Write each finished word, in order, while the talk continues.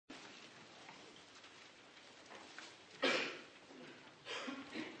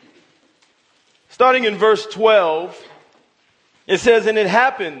Starting in verse 12, it says, "And it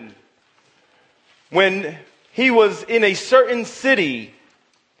happened when he was in a certain city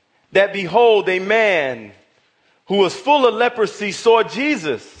that behold, a man who was full of leprosy saw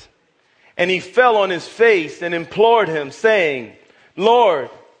Jesus, and he fell on his face and implored him, saying,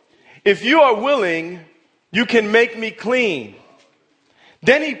 Lord, if you are willing, you can make me clean.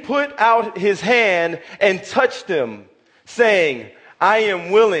 Then he put out his hand and touched him, saying, I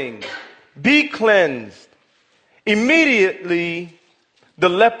am willing, be cleansed. Immediately the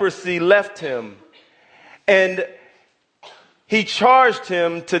leprosy left him, and he charged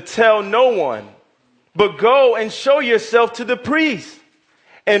him to tell no one, but go and show yourself to the priest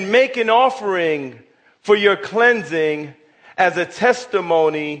and make an offering for your cleansing as a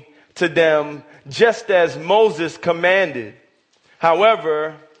testimony to them, just as Moses commanded.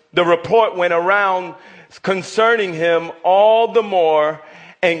 However, the report went around concerning him all the more,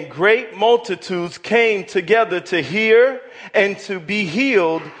 and great multitudes came together to hear and to be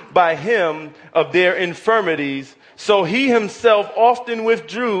healed by him of their infirmities. So he himself often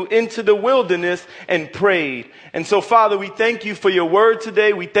withdrew into the wilderness and prayed." And so, Father, we thank you for your word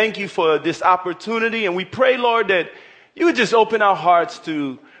today. We thank you for this opportunity. And we pray, Lord, that you would just open our hearts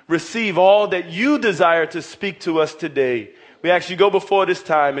to receive all that you desire to speak to us today. We actually go before this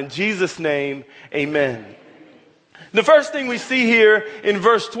time. In Jesus' name, amen. The first thing we see here in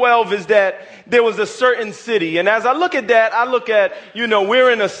verse 12 is that there was a certain city. And as I look at that, I look at,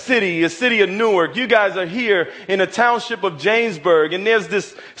 we're in a city of Newark. You guys are here in a township of Jamesburg. And there's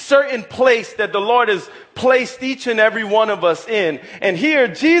this certain place that the Lord has placed each and every one of us in. And here,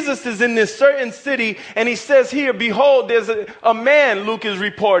 Jesus is in this certain city. And he says here, behold, there's a man, Luke is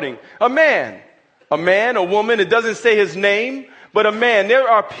reporting. A man, a woman. It doesn't say his name, but a man. There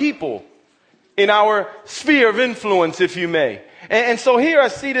are people in our sphere of influence, if you may. And so here I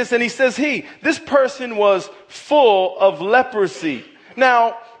see this, and he says, this person was full of leprosy.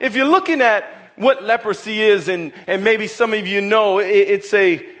 Now, if you're looking at what leprosy is, and maybe some of you know, it's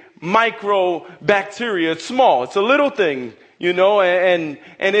a microbacteria. It's small. It's a little thing, and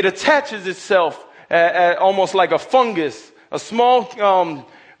it attaches itself almost like a fungus, a small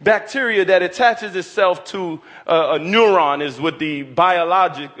bacteria that attaches itself to a neuron is what the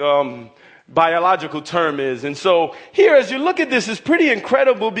biological term is. And so here, as you look at this, it's pretty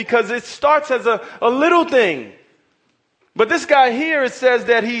incredible because it starts as a little thing. But this guy here, it says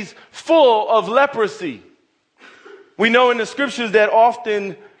that he's full of leprosy. We know in the scriptures that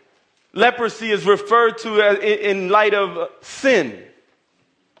often leprosy is referred to in light of sin.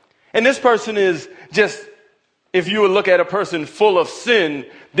 And this person is just, if you would look at a person full of sin,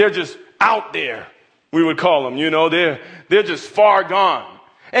 they're just out there, we would call them, they're just far gone.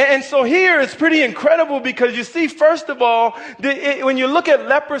 And so here it's pretty incredible because you see, first of all, when you look at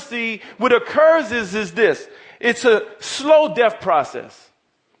leprosy, what occurs is this. It's a slow death process.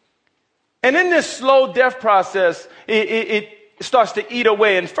 And in this slow death process, it starts to eat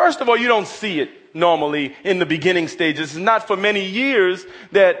away. And first of all, you don't see it normally in the beginning stages. It's not for many years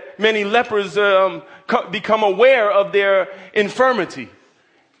that many lepers become aware of their infirmity.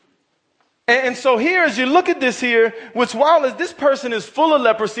 And so here, as you look at this here, what's wild is this person is full of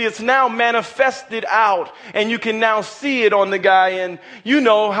leprosy. It's now manifested out, and you can now see it on the guy. And you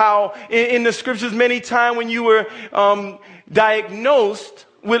know how in the scriptures, many times when you were diagnosed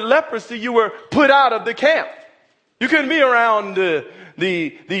with leprosy, you were put out of the camp. You couldn't be around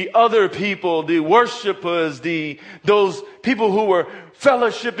the other people, the worshipers, those people who were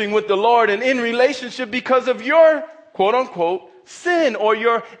fellowshipping with the Lord and in relationship because of your quote unquote sin or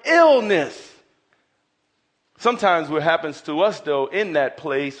your illness. Sometimes what happens to us, though, in that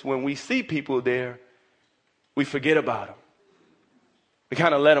place, when we see people there, we forget about them. We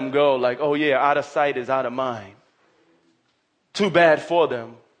kind of let them go like, oh yeah, out of sight is out of mind. Too bad for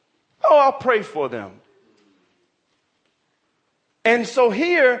them. Oh, I'll pray for them. And so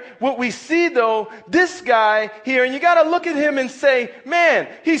here, what we see, though, this guy here, and you got to look at him and say, man,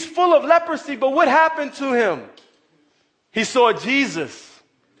 he's full of leprosy, but what happened to him? He saw Jesus.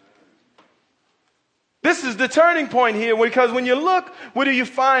 This is the turning point here, because when you look, what do you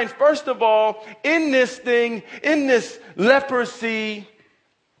find? First of all, in this thing, in this leprosy,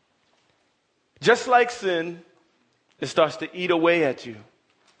 just like sin, it starts to eat away at you.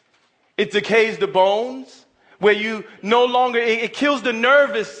 It decays the bones, where you no longer, it kills the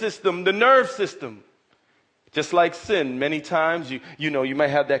nerve system. Just like sin, many times you might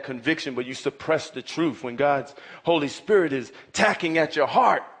have that conviction, but you suppress the truth when God's Holy Spirit is tacking at your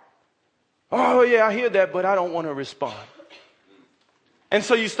heart. Oh yeah, I hear that, but I don't want to respond. And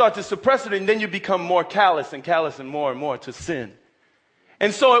so you start to suppress it, and then you become more callous and more and more to sin.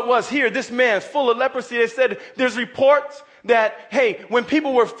 And so it was here, this man full of leprosy. They said there's reports that, hey, when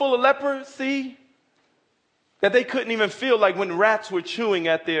people were full of leprosy, that they couldn't even feel like when rats were chewing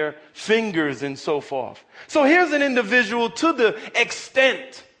at their fingers and so forth. So here's an individual to the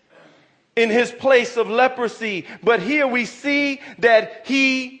extent in his place of leprosy. But here we see that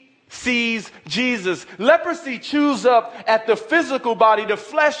he sees Jesus. Leprosy chews up at the physical body, the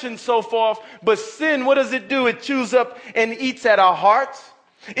flesh and so forth. But sin, what does it do? It chews up and eats at our hearts.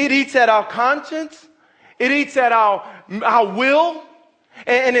 It eats at our conscience. It eats at our will.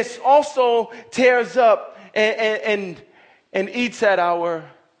 And it also tears up and eats at our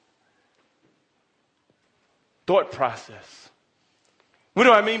thought process. What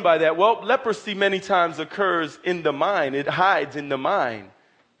do I mean by that? Well, leprosy many times occurs in the mind. It hides in the mind.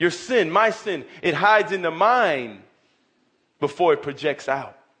 Your sin, my sin, it hides in the mind before it projects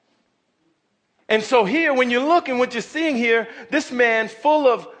out. And so here, when you look and what you're seeing here, this man full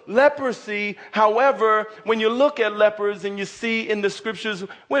of leprosy. However, when you look at lepers and you see in the scriptures,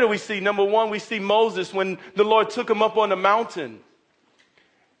 where do we see? Number one, we see Moses when the Lord took him up on the mountain.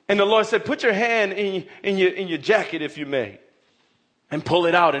 And the Lord said, put your hand in your jacket, if you may, and pull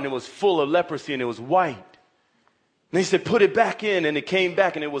it out. And it was full of leprosy and it was white. And he said, put it back in, and it came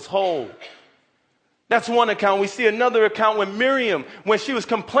back and it was whole. That's one account. We see another account when Miriam, when she was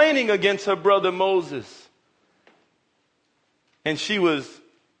complaining against her brother Moses. And she was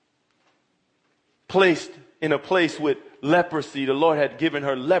placed in a place with leprosy. The Lord had given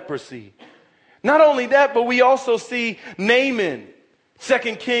her leprosy. Not only that, but we also see Naaman, 2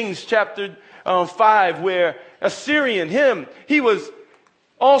 Kings chapter 5, where a Syrian, he was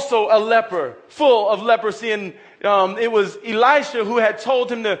also a leper, full of leprosy. And it was Elisha who had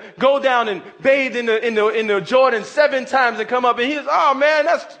told him to go down and bathe in the Jordan 7 times and come up. And he was, oh man,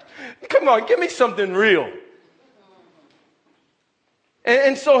 come on, give me something real.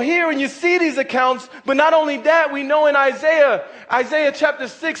 And so here, when you see these accounts, but not only that, we know in Isaiah chapter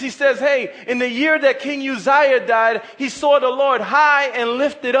 6, he says, hey, in the year that King Uzziah died, he saw the Lord high and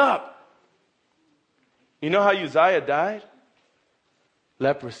lifted up. You know how Uzziah died?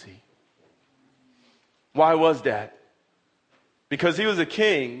 Leprosy. Why was that? Because he was a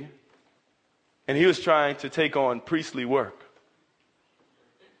king and he was trying to take on priestly work.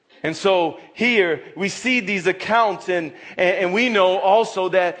 And so here we see these accounts and we know also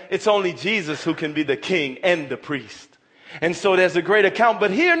that it's only Jesus who can be the king and the priest. And so there's a great account.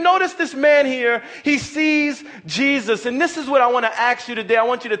 But here, notice this man here, he sees Jesus. And this is what I want to ask you today. I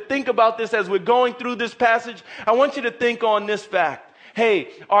want you to think about this as we're going through this passage. I want you to think on this fact. Hey,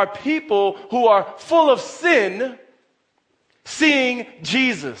 are people who are full of sin seeing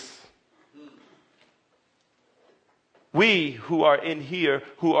Jesus? We who are in here,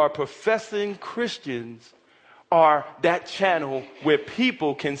 who are professing Christians, are that channel where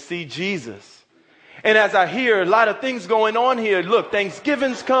people can see Jesus. And as I hear a lot of things going on here, look,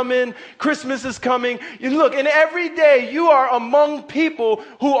 Thanksgiving's coming, Christmas is coming. You look, and every day you are among people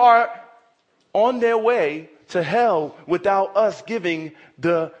who are on their way to hell without us giving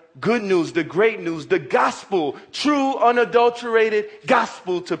the good news, the great news, the gospel, true, unadulterated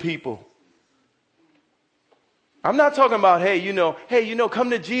gospel to people. I'm not talking about, hey, come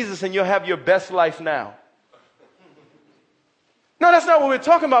to Jesus and you'll have your best life now. No, that's not what we're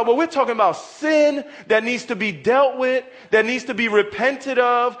talking about. But we're talking about sin that needs to be dealt with, that needs to be repented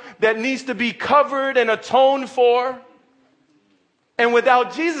of, that needs to be covered and atoned for. And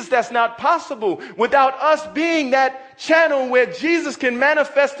without Jesus, that's not possible. Without us being that channel where Jesus can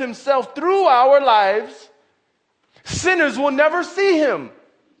manifest himself through our lives, sinners will never see him.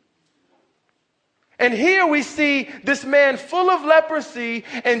 And here we see this man full of leprosy,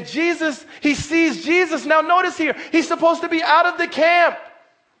 and Jesus, he sees Jesus. Now notice here, he's supposed to be out of the camp.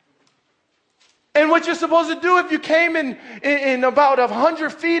 And what you're supposed to do if you came in about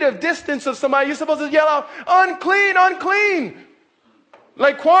 100 feet of distance of somebody, you're supposed to yell out, unclean, unclean.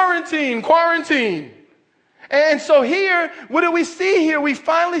 Like quarantine, quarantine. And so here, what do we see here? We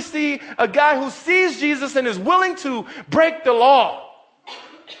finally see a guy who sees Jesus and is willing to break the law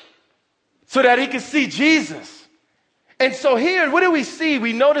so that he can see Jesus. And so here, what do we see?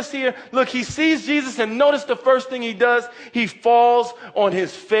 We notice here, look, he sees Jesus, and notice the first thing he does, he falls on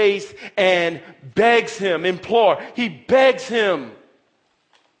his face and begs him, implore. He begs him.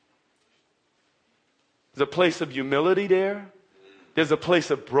 There's a place of humility there. There's a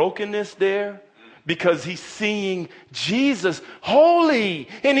place of brokenness there, because he's seeing Jesus holy.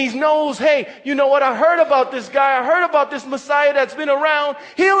 And he knows, hey, you know what? I heard about this guy. I heard about this Messiah that's been around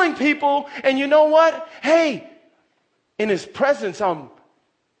healing people. And you know what? Hey, in his presence, I'm,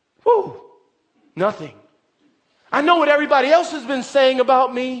 nothing. I know what everybody else has been saying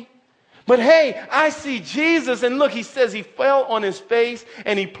about me. But hey, I see Jesus. And look, he says he fell on his face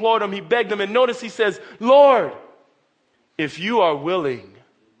and he implored him. He begged him. And notice he says, Lord, if you are willing,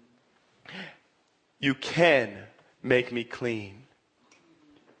 you can make me clean.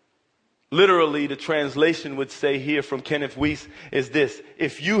 Literally, the translation would say here from Kenneth Weiss is this: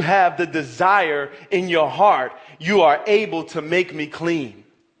 if you have the desire in your heart, you are able to make me clean.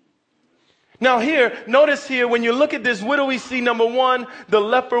 Now here, notice here, when you look at this, what do we see? Number one, the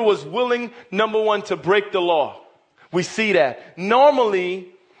leper was willing, number one, to break the law. We see that.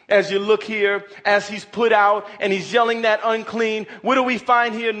 Normally, as you look here, as he's put out and he's yelling that unclean, what do we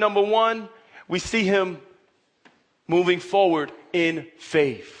find here? Number one, we see him moving forward in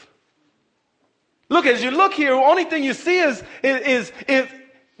faith. Look, as you look here, the only thing you see is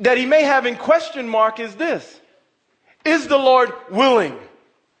that he may have in question mark is this: is the Lord willing?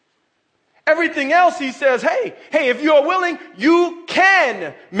 Everything else he says, hey, if you are willing, you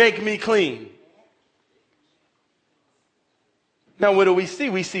can make me clean. Now, what do we see?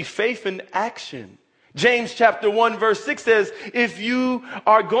 We see faith in action. James chapter 1 verse 6 says, if you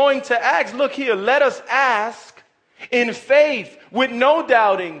are going to ask, look here, let us ask in faith with no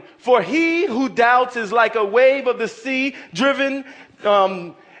doubting. For he who doubts is like a wave of the sea driven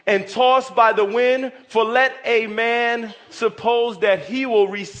and tossed by the wind. For let a man suppose that he will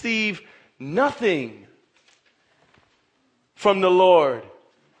receive nothing from the Lord.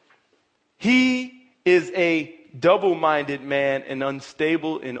 He is a double-minded man and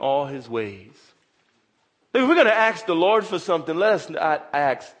unstable in all his ways. If we're going to ask the Lord for something, let us not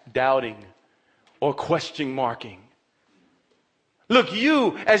ask doubting or question marking. Look,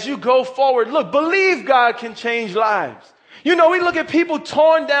 you, as you go forward, look, believe God can change lives. You know, we look at people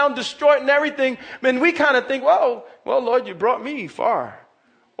torn down, destroyed and everything, and we kind of think, well, Lord, you brought me far.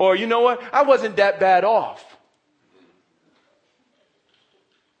 Or, you know what, I wasn't that bad off.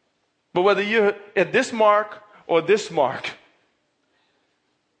 But whether you're at this mark or this mark,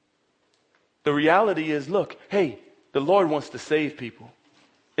 the reality is, look, hey, the Lord wants to save people.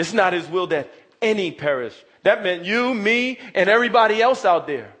 It's not his will that any perish. That meant you, me, and everybody else out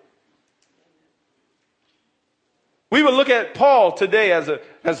there. We would look at Paul today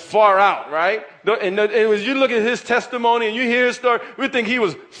as far out, right? And as you look at his testimony and you hear his story, we think he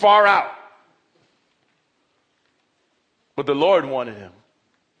was far out. But the Lord wanted him.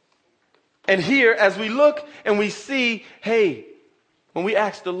 And here, as we look and we see, hey, when we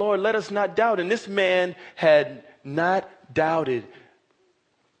ask the Lord, let us not doubt. And this man had not doubted.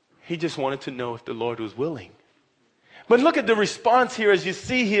 He just wanted to know if the Lord was willing. But look at the response here. As you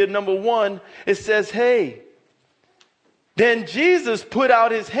see here, number one, it says, hey, then Jesus put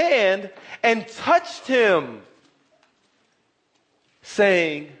out his hand and touched him,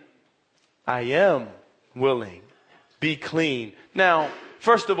 saying, I am willing, be clean. Now,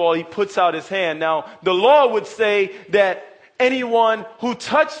 first of all, he puts out his hand. Now, the law would say that anyone who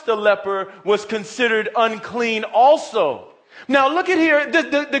touched the leper was considered unclean also. Now, look at here,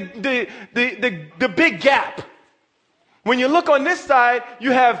 the big gap. When you look on this side,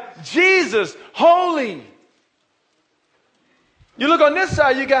 you have Jesus, holy. You look on this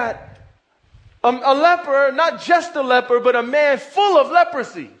side, you got a leper, not just a leper, but a man full of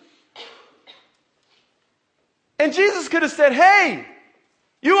leprosy. And Jesus could have said, hey,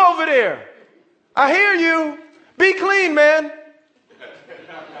 you over there, I hear you. Be clean, man.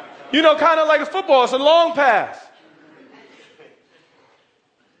 You know, kind of like a football, it's a long pass.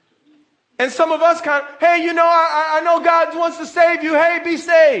 And some of us kind of, hey, you know, I know God wants to save you. Hey, be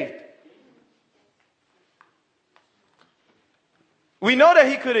saved. We know that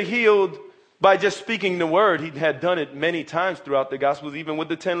he could have healed by just speaking the word. He had done it many times throughout the Gospels, even with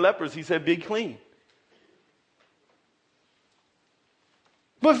the 10 lepers. He said, be clean.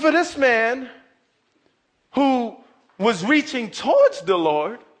 But for this man who was reaching towards the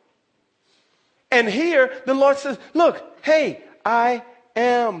Lord, and here the Lord says, look, hey, I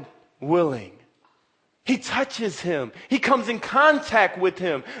am willing. He touches him. He comes in contact with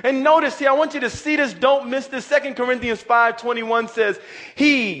him. And notice here, I want you to see this. Don't miss this. 2 Corinthians 5:21 says,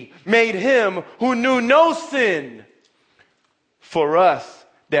 he made him who knew no sin for us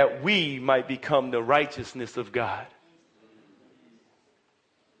that we might become the righteousness of God.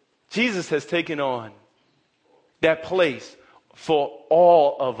 Jesus has taken on that place for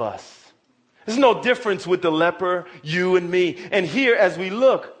all of us. There's no difference with the leper, you and me. And here, as we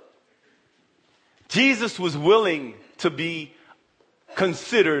look, Jesus was willing to be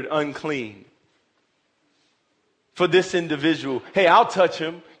considered unclean for this individual. Hey, I'll touch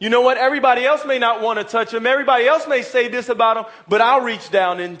him. You know what? Everybody else may not want to touch him. Everybody else may say this about him, but I'll reach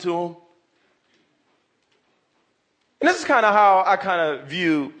down into him. And this is kind of how I kind of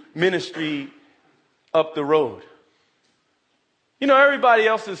view ministry up the road. You know, everybody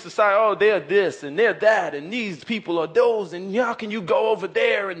else in society, oh, they're this and they're that, and these people are those, and how can you go over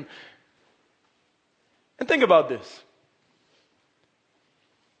there? And think about this.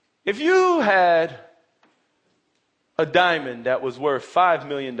 If you had a diamond that was worth $5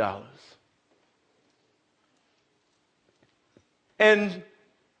 million, and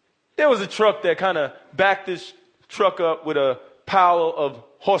there was a truck that kind of backed this truck up with a pile of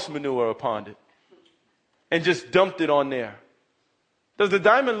horse manure upon it and just dumped it on there, does the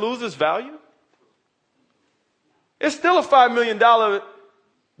diamond lose its value? It's still a $5 million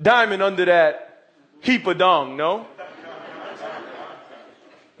diamond under that heap of dung, no?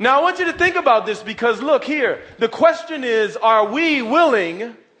 Now, I want you to think about this because, look here, the question is, are we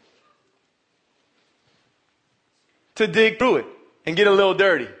willing to dig through it and get a little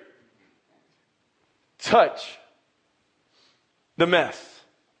dirty? Touch the mess.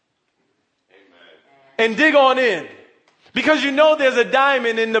 Amen. And dig on in. Because you know there's a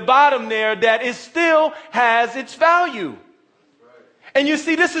diamond in the bottom there that it still has its value. And you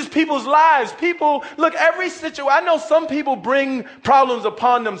see, this is people's lives. People, look, every situation, I know some people bring problems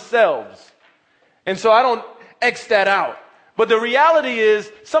upon themselves. And so I don't X that out. But the reality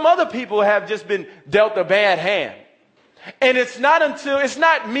is some other people have just been dealt a bad hand. And it's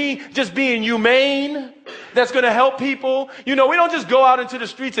not me just being humane that's going to help people. You know, we don't just go out into the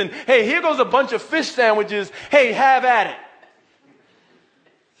streets and, hey, here goes a bunch of fish sandwiches. Hey, have at it.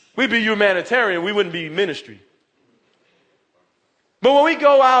 We'd be humanitarian. We wouldn't be ministry. But when we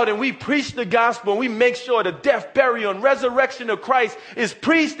go out and we preach the gospel and we make sure the death, burial, and resurrection of Christ is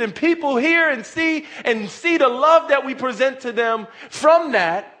preached and people hear and see the love that we present to them from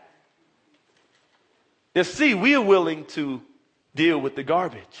that, you see, we are willing to deal with the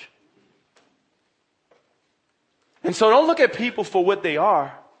garbage. And so don't look at people for what they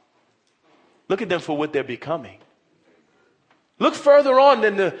are. Look at them for what they're becoming. Look further on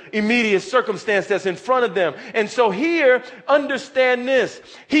than the immediate circumstance that's in front of them. And so here, understand this.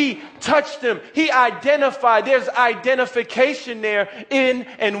 He touched them. He identified. There's identification there in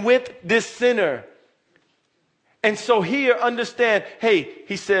and with this sinner. And so here, understand, hey,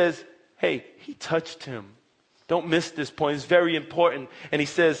 he says, hey, he touched him. Don't miss this point. It's very important. And he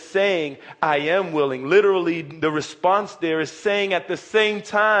says, saying, I am willing. Literally, the response there is saying at the same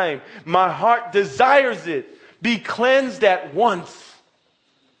time, my heart desires it. Be cleansed at once.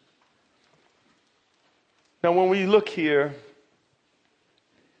 Now, when we look here,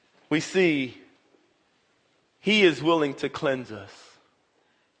 we see he is willing to cleanse us.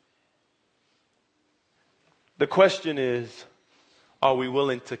 The question is, are we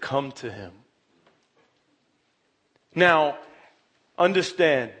willing to come to him? Now,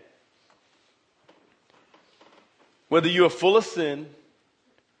 understand, whether you are full of sin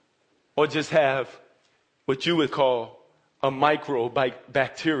or just have what you would call a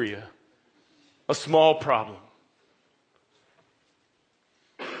microbacteria, a small problem.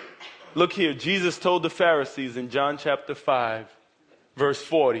 Look here, Jesus told the Pharisees in John chapter 5, verse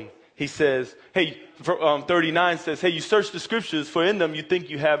 40, he says, hey, 39 says, hey, you search the scriptures, for in them you think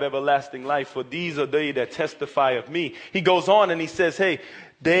you have everlasting life, for these are they that testify of me. He goes on and he says, hey,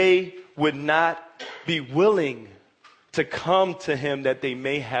 they would not be willing to come to him that they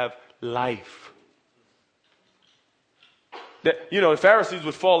may have life. That, you know, the Pharisees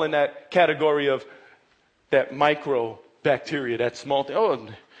would fall in that category of that microbacteria, that small thing. Oh,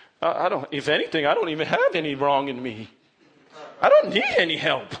 I don't, if anything, I don't even have any wrong in me. I don't need any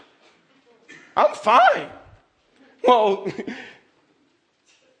help. I'm fine. Well,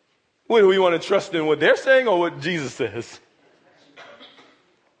 do we want to trust in what they're saying or what Jesus says?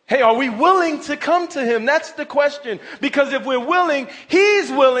 Hey, are we willing to come to him? That's the question. Because if we're willing, he's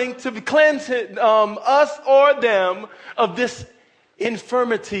willing to cleanse us or them of this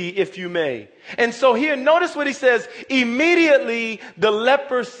infirmity, if you may. And so here, notice what he says. Immediately the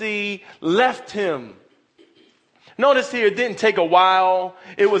leprosy left him. Notice here, it didn't take a while.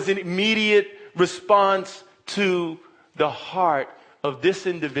 It was an immediate response to the heart of this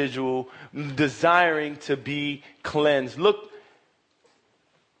individual desiring to be cleansed. Look,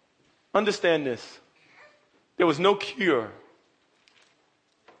 understand this. There was no cure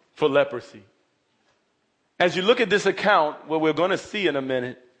for leprosy. As you look at this account, what we're going to see in a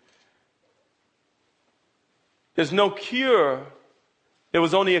minute, there's no cure. There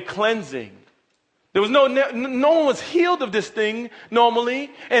was only a cleansing. There was no one was healed of this thing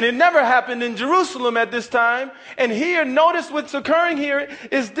normally, and it never happened in Jerusalem at this time. And here, notice what's occurring here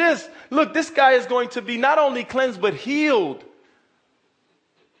is this. Look, this guy is going to be not only cleansed, but healed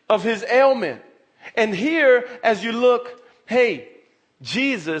of his ailment. And here, as you look, hey,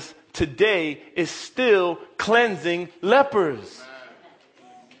 Jesus today is still cleansing lepers.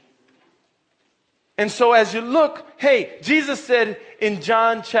 And so as you look, hey, Jesus said in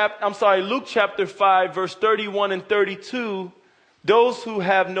Luke chapter 5, verse 31 and 32, those who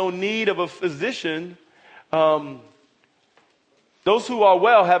have no need of a physician, those who are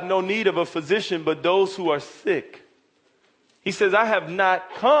well have no need of a physician, but those who are sick. He says, I have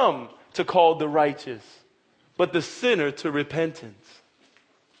not come to call the righteous, but the sinner to repentance.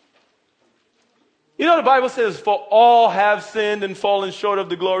 You know, the Bible says, for all have sinned and fallen short of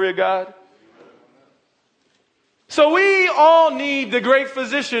the glory of God. So we all need the great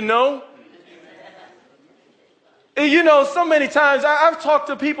physician, no? You know, so many times I've talked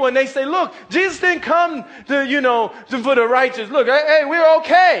to people and they say, look, Jesus didn't come for the righteous. Look, hey, we're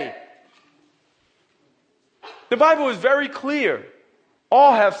okay. The Bible is very clear.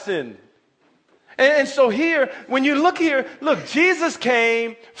 All have sinned. And so here, when you look here, look, Jesus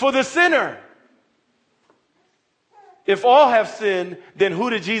came for the sinner. If all have sinned, then who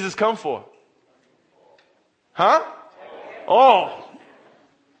did Jesus come for? Huh? All.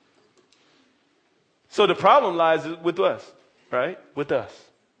 So the problem lies with us, right? With us.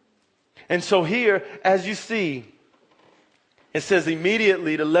 And so here, as you see, it says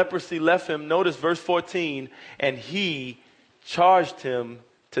immediately the leprosy left him. Notice verse 14. And he charged him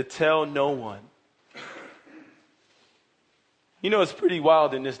to tell no one. You know, it's pretty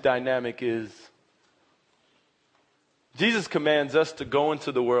wild in this dynamic is Jesus commands us to go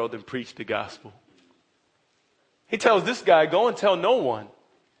into the world and preach the gospel. He tells this guy, go and tell no one.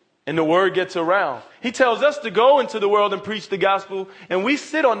 And the word gets around. He tells us to go into the world and preach the gospel. And we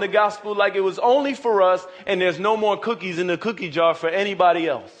sit on the gospel like it was only for us. And there's no more cookies in the cookie jar for anybody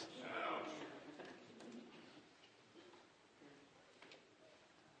else.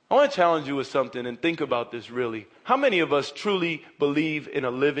 I want to challenge you with something and think about this really. How many of us truly believe in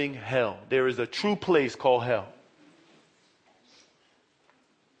a living hell? There is a true place called hell.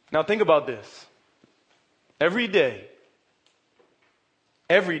 Now think about this. Every day,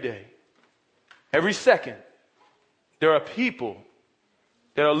 every second, there are people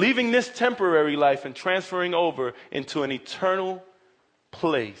that are leaving this temporary life and transferring over into an eternal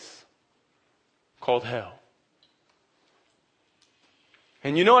place called hell.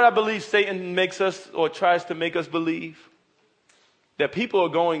 And you know what I believe Satan makes us or tries to make us believe? That people are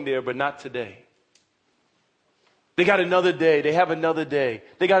going there, but not today. They got another day. They have another day.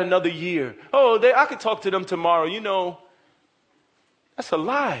 They got another year. I could talk to them tomorrow. You know, that's a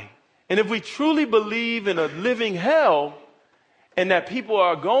lie. And if we truly believe in a living hell and that people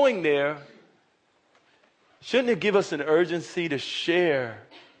are going there, shouldn't it give us an urgency to share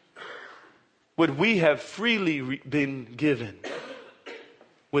what we have freely been given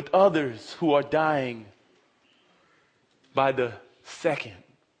with others who are dying by the second?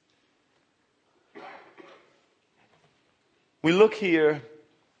 We look here,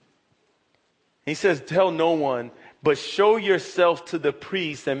 he says, tell no one, but show yourself to the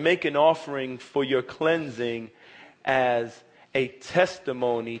priest and make an offering for your cleansing as a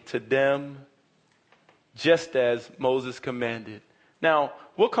testimony to them, just as Moses commanded. Now,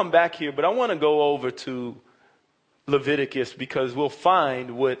 we'll come back here, but I want to go over to Leviticus because we'll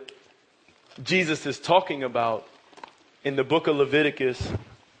find what Jesus is talking about in the book of Leviticus,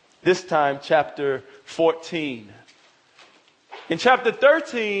 this time chapter 14. In chapter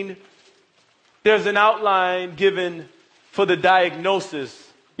 13, there's an outline given for the diagnosis.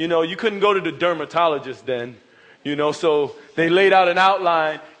 You know, you couldn't go to the dermatologist then, so they laid out an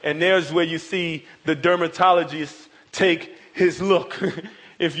outline, and there's where you see the dermatologist take his look,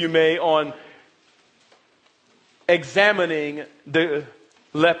 if you may, on examining the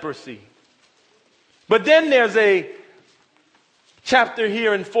leprosy. But then there's a chapter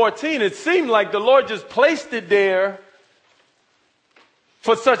here in 14. It seemed like the Lord just placed it there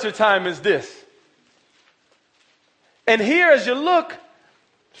for such a time as this. And here as you look,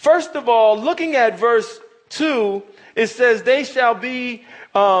 first of all, looking at verse 2, it says, they shall be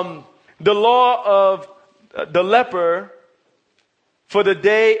the law of the leper for the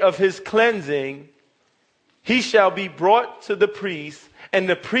day of his cleansing. He shall be brought to the priest, and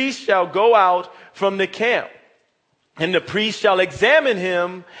the priest shall go out from the camp. And the priest shall examine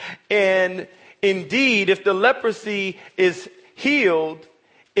him, and indeed, if the leprosy is healed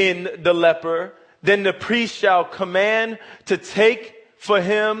in the leper, then the priest shall command to take for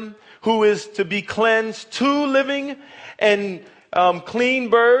him who is to be cleansed 2 living and clean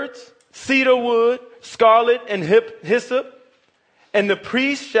birds, cedar wood, scarlet, and hyssop. And the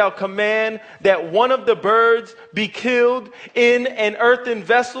priest shall command that one of the birds be killed in an earthen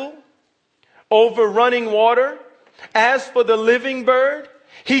vessel, over running water. As for the living bird,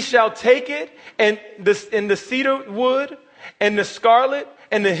 he shall take it and in the cedar wood and the scarlet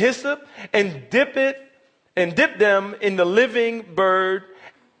and the hyssop and dip them in the living bird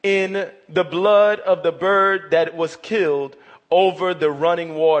in the blood of the bird that was killed over the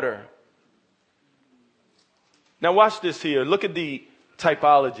running water. Now watch this here. Look at the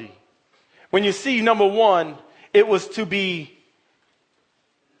typology. When you see number one, it was to be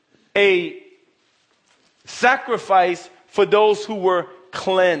a sacrifice for those who were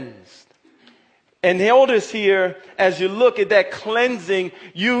cleansed. And notice here, as you look at that cleansing,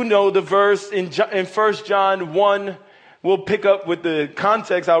 you know the verse in 1 John 1. We'll pick up with the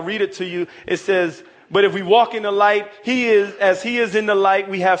context. I'll read it to you. It says, but if we walk in the light, as he is in the light,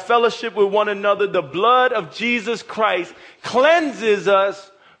 we have fellowship with one another. The blood of Jesus Christ cleanses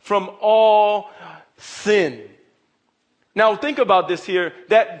us from all sin. Now think about this here.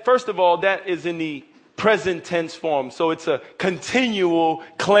 That, first of all, that is in the present tense form. So it's a continual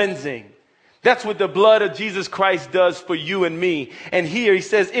cleansing. That's what the blood of Jesus Christ does for you and me. And here he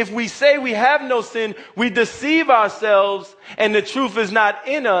says, if we say we have no sin, we deceive ourselves and the truth is not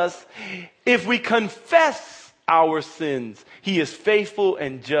in us. If we confess our sins, he is faithful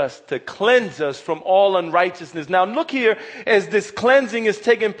and just to cleanse us from all unrighteousness. Now look here, as this cleansing is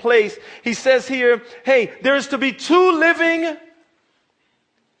taking place, he says here, hey, there's to be 2 living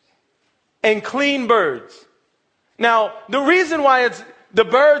and clean birds. Now, the reason why it's the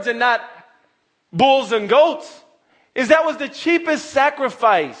birds and not bulls and goats is that was the cheapest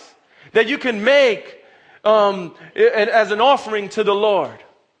sacrifice that you can make as an offering to the Lord.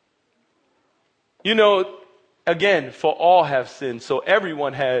 You know, again, for all have sinned, so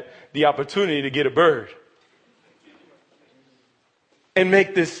everyone had the opportunity to get a bird and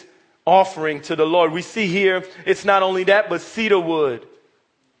make this offering to the Lord. We see here, it's not only that, but cedar wood.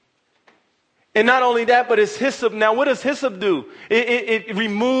 And not only that, but it's hyssop. Now, what does hyssop do? It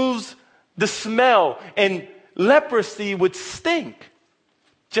removes the smell, and leprosy would stink,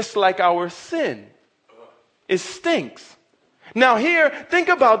 just like our sin. It stinks. Now here, think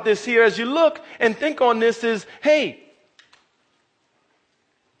about this here as you look and think on this is, hey,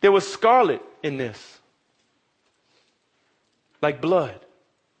 there was scarlet in this. Like blood.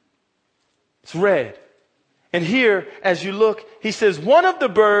 It's red. And here, as you look, he says, one of the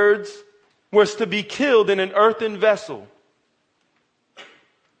birds was to be killed in an earthen vessel.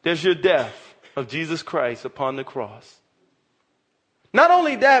 There's your death of Jesus Christ upon the cross. Not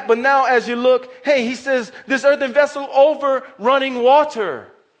only that, but now as you look, hey, he says this earthen vessel over running water.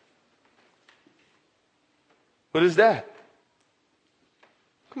 What is that?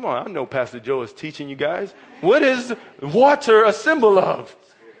 Come on, I know Pastor Joe is teaching you guys. What is water a symbol of?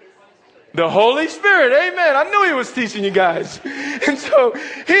 The Holy Spirit. Amen. I knew he was teaching you guys. And so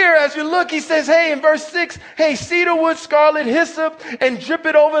here, as you look, he says, hey, in verse 6, hey, cedar wood, scarlet, hyssop, and drip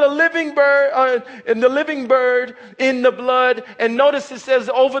it over the living bird, in the blood. And notice it says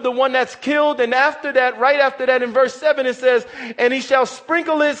over the one that's killed. And after that, right after that, in verse 7, it says, and he shall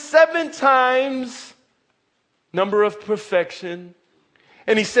sprinkle it 7 times, number of perfection.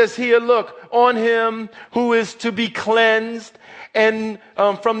 And he says here, look, on him who is to be cleansed and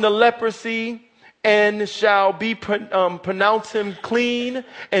from the leprosy, and shall be pronounce him clean,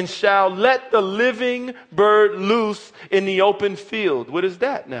 and shall let the living bird loose in the open field. What is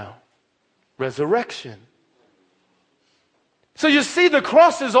that now? Resurrection. So you see, the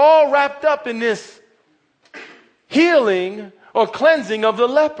cross is all wrapped up in this healing or cleansing of the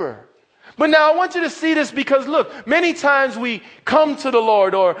leper. But now I want you to see this because look, many times we come to the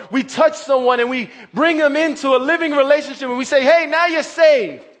Lord or we touch someone and we bring them into a living relationship and we say, hey, now you're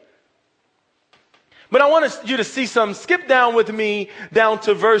saved. But I want you to see something. Skip down with me down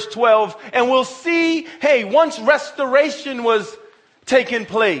to verse 12 and we'll see, hey, once restoration was taking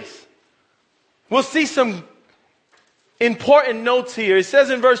place, we'll see some important notes here. It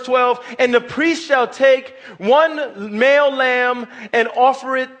says in verse 12, and the priest shall take one male lamb and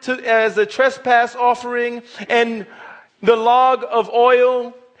offer it as a trespass offering and the log of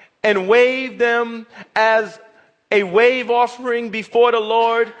oil and wave them as a wave offering before the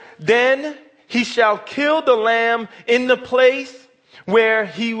Lord. Then he shall kill the lamb in the place where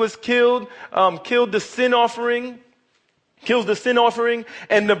he was killed, kills the sin offering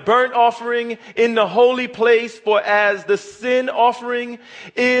and the burnt offering in the holy place. For as the sin offering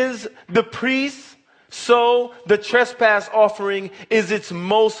is the priest, so the trespass offering is its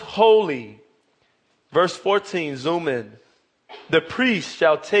most holy. Verse 14, zoom in. The priest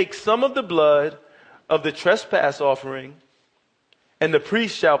shall take some of the blood of the trespass offering, and the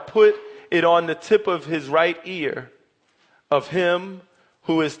priest shall put it on the tip of his right ear of him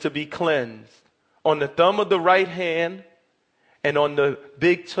who is to be cleansed, on the thumb of the right hand and on the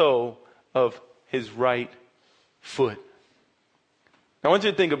big toe of his right foot. I want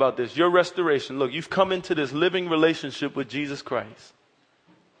you to think about this. Your restoration. Look, you've come into this living relationship with Jesus Christ.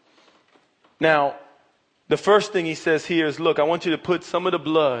 Now, the first thing he says here is, look, I want you to put some of the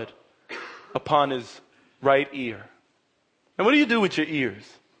blood upon his right ear. And what do you do with your ears?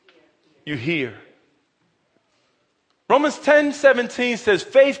 You hear. Romans 10:17 says,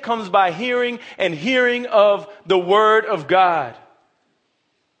 faith comes by hearing, and hearing of the word of God.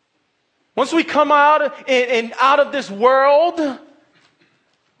 Once we come out of this world,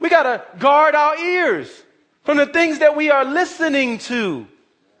 we got to guard our ears from the things that we are listening to.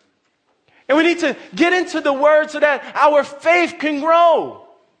 And we need to get into the word so that our faith can grow.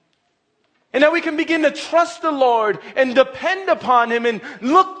 And that we can begin to trust the Lord and depend upon him and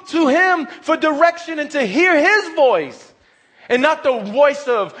look to him for direction and to hear his voice. And not the voice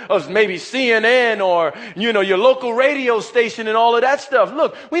of maybe CNN or, your local radio station and all of that stuff.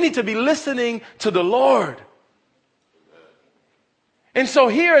 Look, we need to be listening to the Lord. And so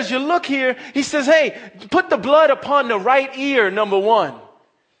here, as you look here, he says, hey, put the blood upon the right ear, number one.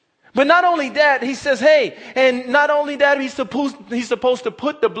 But not only that, he says, hey, and not only that, he's supposed to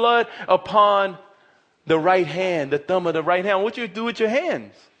put the blood upon the right hand, the thumb of the right hand. What do you do with your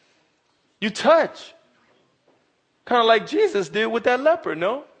hands? You touch. Kind of like Jesus did with that leper,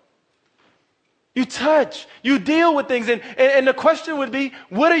 no? You touch. You deal with things. And the question would be,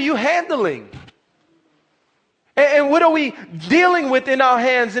 what are you handling? And what are we dealing with in our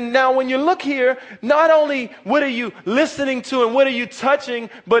hands? And now when you look here, not only what are you listening to and what are you touching,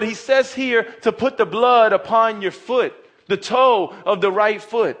 but he says here to put the blood upon your foot, the toe of the right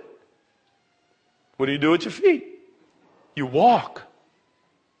foot. What do you do with your feet? You walk.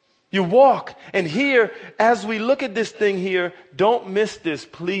 You walk. And here, as we look at this thing here, don't miss this,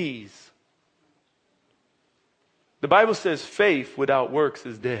 please. The Bible says faith without works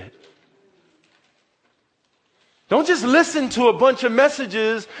is dead. Don't just listen to a bunch of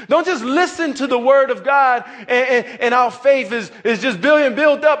messages. Don't just listen to the word of God and our faith is just being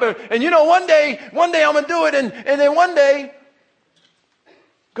built up. And one day I'm going to do it. And then one day,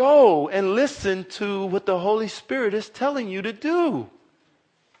 go and listen to what the Holy Spirit is telling you to do.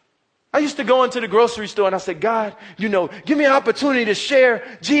 I used to go into the grocery store and I said, God, give me an opportunity to share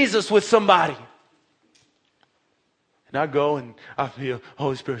Jesus with somebody. And I go and I feel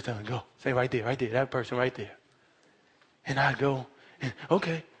Holy Spirit telling me, go, say right there, that person right there. And I go,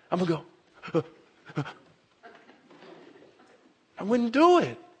 okay, I'm going to go. I wouldn't do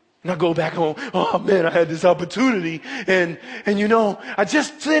it. And I go back home, oh man, I had this opportunity and I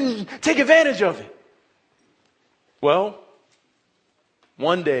just didn't take advantage of it. Well,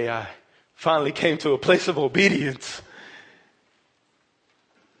 one day I finally came to a place of obedience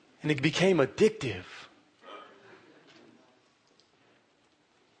and it became addictive.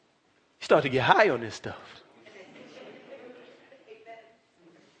 You start to get high on this stuff.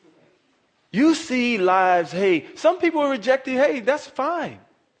 You see lives, hey, some people are rejected, hey, that's fine.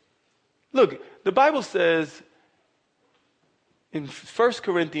 Look, the Bible says in 1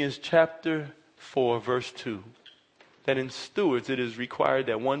 Corinthians chapter 4, verse 2, that in stewards it is required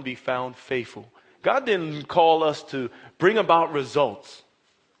that one be found faithful. God didn't call us to bring about results.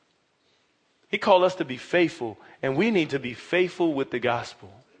 He called us to be faithful, and we need to be faithful with the gospel.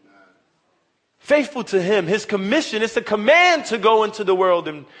 Faithful to him. His commission, it's a command to go into the world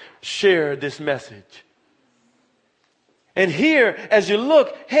and share this message. And here, as you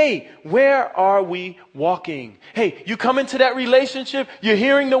look, hey, where are we walking? Hey, you come into that relationship, you're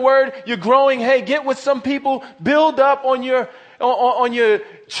hearing the word, you're growing. Hey, get with some people, build up on your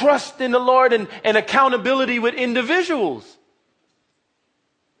trust in the Lord and accountability with individuals.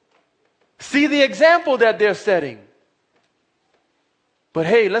 See the example that they're setting. But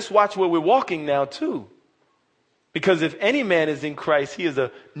hey, let's watch where we're walking now too. Because if any man is in Christ, he is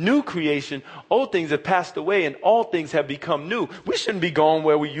a new creation. Old things have passed away and all things have become new. We shouldn't be going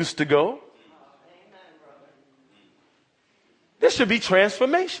where we used to go. There should be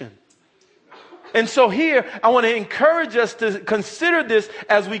transformation. And so here, I want to encourage us to consider this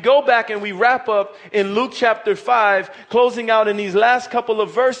as we go back and we wrap up in Luke chapter 5, closing out in these last couple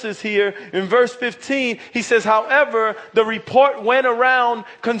of verses here. In verse 15, he says, however, the report went around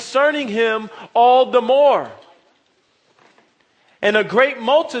concerning him all the more. And a great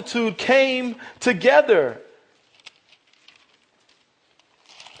multitude came together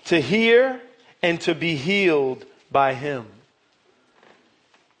to hear and to be healed by him.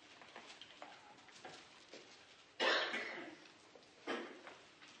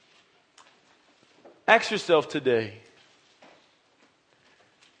 Ask yourself today,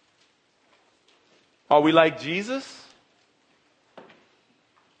 Are we like Jesus?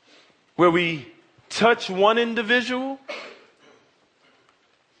 Where we touch one individual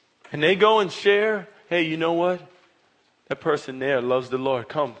and they go and share, hey, you know what? That person there loves the Lord.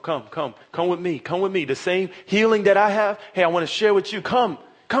 Come with me. Come with me. The same healing that I have, hey, I want to share with you. Come.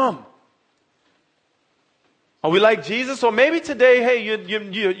 Are we like Jesus? Or maybe today, hey,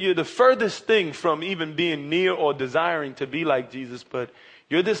 you're the furthest thing from even being near or desiring to be like Jesus, but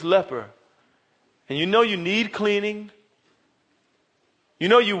you're this leper. And you know you need cleaning. You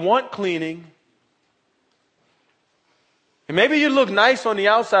know you want cleaning. And maybe you look nice on the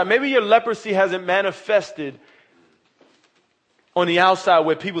outside. Maybe your leprosy hasn't manifested on the outside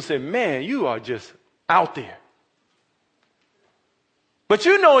where people say, man, you are just out there. But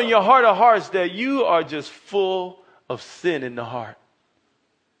you know in your heart of hearts that you are just full of sin in the heart.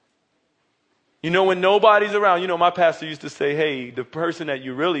 You know when nobody's around. You know my pastor used to say, hey, the person that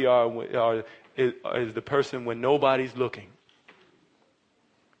you really are is the person when nobody's looking.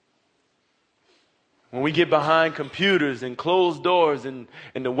 When we get behind computers and closed doors and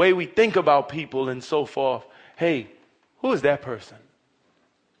the way we think about people and so forth, hey, who is that person?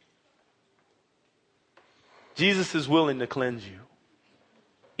 Jesus is willing to cleanse you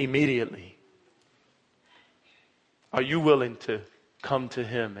immediately. Are you willing to come to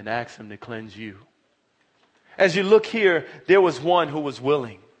him and ask him to cleanse you? As you look here, there was one who was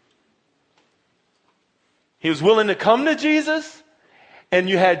willing. He was willing to come to Jesus, and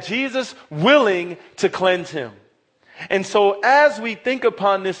you had Jesus willing to cleanse him. And so as we think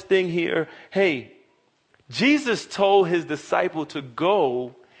upon this thing here, hey, Jesus told his disciple to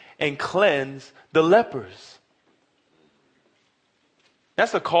go and cleanse the lepers.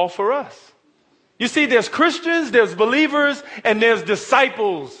 That's a call for us. You see, there's Christians, there's believers, and there's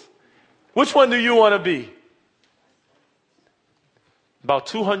disciples. Which one do you want to be? About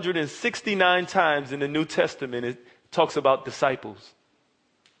 269 times in the New Testament, it talks about disciples.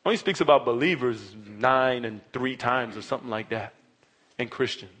 Only speaks about believers 9 and 3 times or something like that, and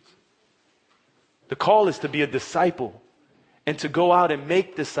Christians. The call is to be a disciple and to go out and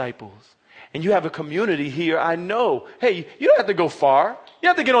make disciples. And you have a community here, I know. Hey, you don't have to go far. You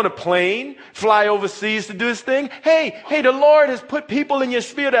have to get on a plane, fly overseas to do this thing. Hey, the Lord has put people in your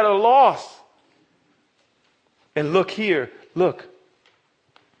sphere that are lost. And look here, look.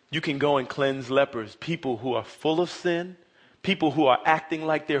 You can go and cleanse lepers, people who are full of sin, people who are acting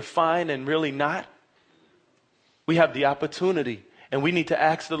like they're fine and really not. We have the opportunity, and we need to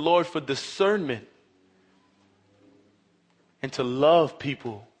ask the Lord for discernment and to love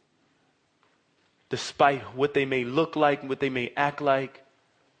people despite what they may look like, what they may act like.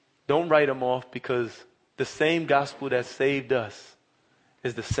 Don't write them off, because the same gospel that saved us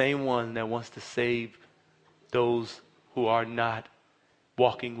is the same one that wants to save those who are not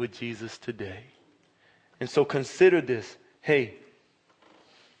walking with Jesus today. And so consider this. Hey,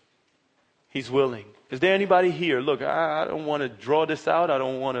 he's willing. Is there anybody here? Look, I don't want to draw this out. I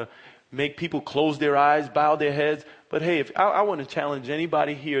don't want to make people close their eyes, bow their heads. But hey, if I want to challenge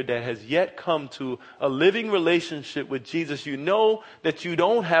anybody here that has yet come to a living relationship with Jesus. You know that you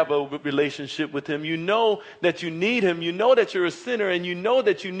don't have a relationship with him. You know that you need him. You know that you're a sinner, and you know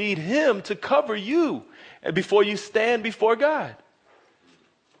that you need him to cover you before you stand before God.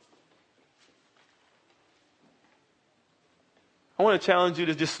 I want to challenge you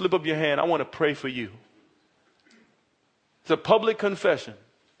to just slip up your hand. I want to pray for you. It's a public confession.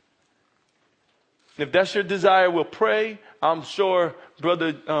 If that's your desire, we'll pray. I'm sure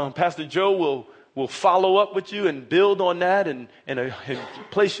Brother Pastor Joe will follow up with you and build on that and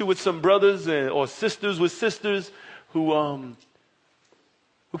place you with some brothers or sisters with sisters who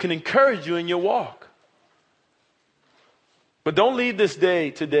can encourage you in your walk. But don't leave this day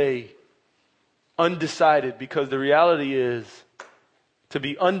today undecided, because the reality is to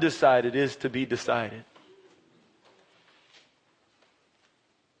be undecided is to be decided.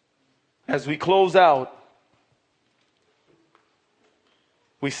 As we close out,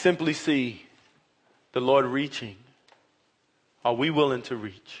 we simply see the Lord reaching. Are we willing to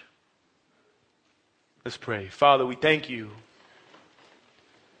reach? Let's pray. Father, we thank you.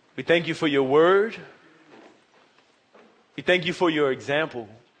 We thank you for your word. We thank you for your example.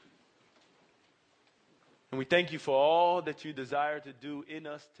 And we thank you for all that you desire to do in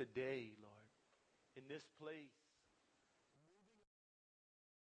us today, Lord, in this place.